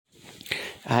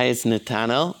Hi, it's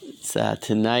Nathanael.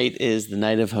 Tonight is the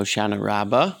night of Hoshana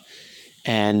Rabbah,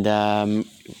 and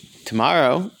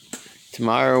tomorrow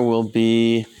will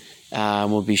be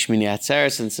Shmini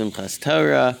Atzeres and Simchas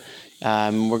Torah.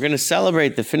 We're going to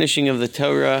celebrate the finishing of the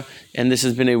Torah, and this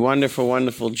has been a wonderful,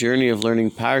 wonderful journey of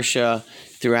learning Parsha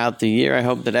throughout the year. I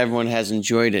hope that everyone has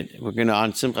enjoyed it. We're going to,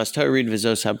 on Simchas Torah, read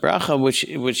V'zos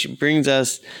HaBracha, which brings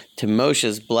us to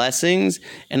Moshe's blessings,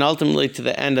 and ultimately to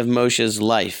the end of Moshe's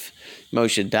life.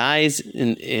 Moshe dies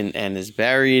and is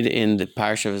buried in the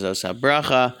Parsha of V'zos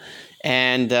HaBracha,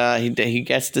 and he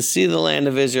gets to see the land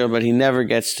of Israel, but he never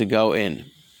gets to go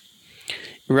in.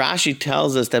 Rashi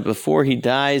tells us that before he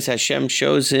dies, Hashem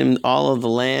shows him all of the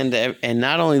land, and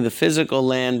not only the physical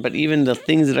land, but even the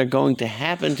things that are going to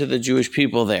happen to the Jewish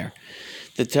people there.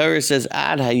 The Torah says,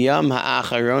 Ad Hayom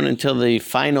Ha'acharon, until the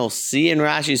final sea, and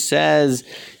Rashi says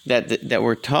that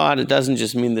we're taught it doesn't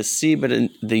just mean the sea, but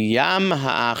the Yam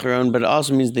Ha'acharon, but it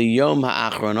also means the Yom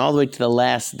Ha'acharon, all the way to the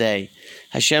last day.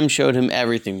 Hashem showed him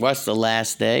everything. What's the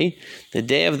last day? The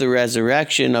day of the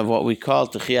resurrection of what we call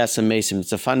Techiyas HaMesim.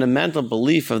 It's a fundamental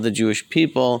belief of the Jewish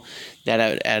people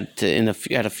that in a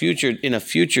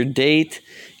future date,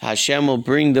 Hashem will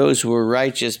bring those who are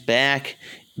righteous back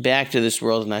to this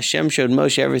world. And Hashem showed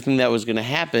Moshe everything that was going to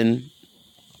happen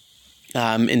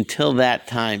until that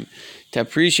time. To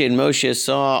appreciate, Moshe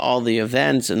saw all the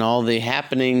events and all the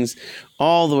happenings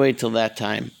all the way till that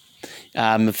time.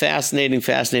 A fascinating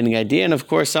idea, and of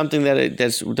course something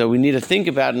that we need to think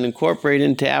about and incorporate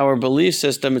into our belief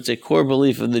system. It's a core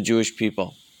belief of the Jewish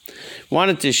people.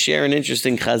 Wanted to share an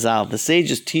interesting chazal. The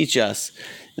sages teach us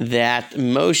that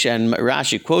Moshe, and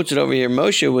Rashi quotes it over here,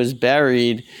 Moshe was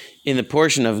buried in the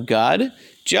portion of Gad,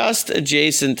 just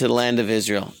adjacent to the land of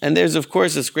Israel. And there's, of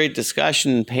course, this great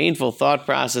discussion, painful thought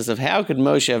process of how could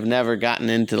Moshe have never gotten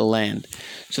into the land.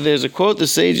 So there's a quote the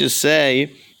sages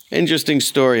say. Interesting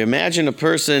story. Imagine a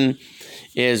person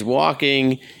is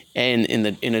walking in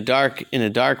a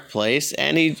dark place,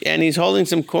 and he's holding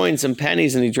some coins, some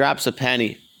pennies, and he drops a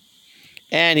penny,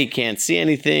 and he can't see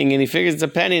anything, and he figures it's a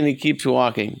penny, and he keeps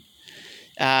walking.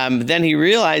 Then he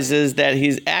realizes that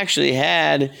he's actually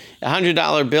had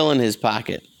 $100 bill in his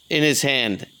pocket, in his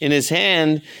hand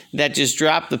that just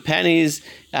dropped the pennies.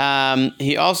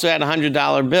 He also had a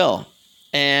 $100 bill,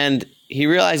 and he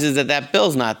realizes that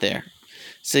bill's not there.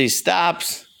 So he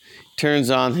stops,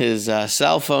 turns on his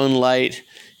cell phone light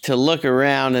to look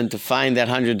around and to find that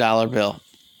 $100 bill.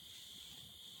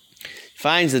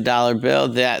 Finds the dollar bill,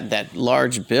 that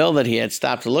large bill that he had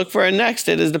stopped to look for, and next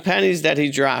to it is the pennies that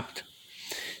he dropped.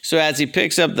 So as he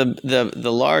picks up the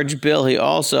large bill, he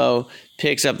also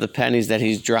picks up the pennies that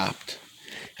he's dropped.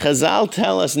 Chazal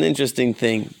tell us an interesting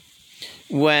thing.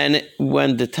 When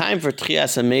the time for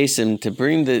Techiyas HaMesim, to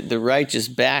bring the righteous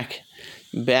back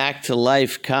to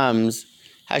life comes,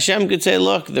 Hashem could say,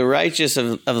 look, the righteous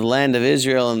of the land of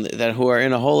Israel and that who are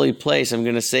in a holy place, I'm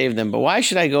going to save them. But why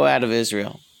should I go out of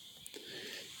Israel?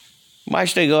 Why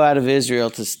should I go out of Israel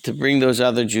to bring those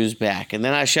other Jews back? And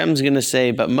then Hashem's going to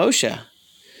say, but Moshe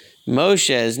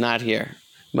is not here.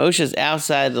 Moshe is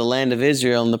outside the land of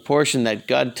Israel in the portion that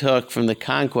God took from the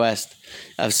conquest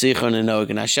of Sichon and Og.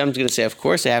 And Hashem's going to say, of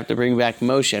course I have to bring back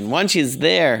Moshe. And once he's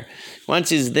there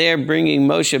bringing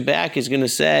Moshe back, he's going to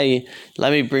say,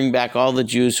 let me bring back all the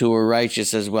Jews who were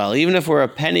righteous as well. Even if we're a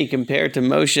penny compared to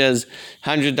Moshe's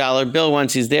 $100 bill,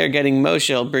 once he's there getting Moshe,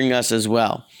 he'll bring us as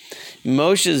well.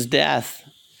 Moshe's death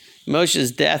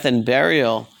and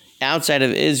burial outside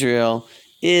of Israel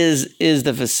is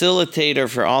the facilitator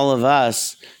for all of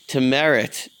us to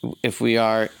merit, if we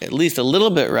are at least a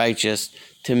little bit righteous,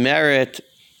 to merit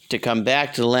to come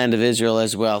back to the land of Israel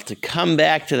as well, to come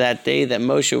back to that day that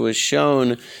Moshe was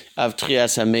shown of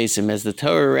Techiyas HaMesim. As the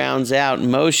Torah rounds out,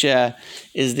 Moshe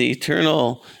is the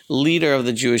eternal leader of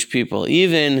the Jewish people,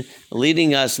 even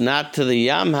leading us not to the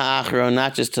Yam Ha'acharon,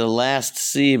 not just to the last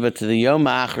sea, but to the Yom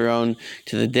Ha'acharon,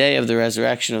 to the day of the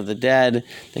resurrection of the dead,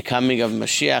 the coming of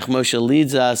Mashiach. Moshe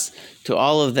leads us to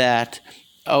all of that,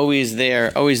 always there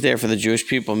for the Jewish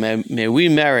people. May we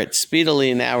merit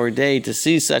speedily in our day to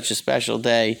see such a special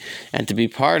day and to be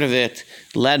part of it,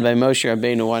 led by Moshe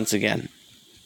Rabbeinu once again.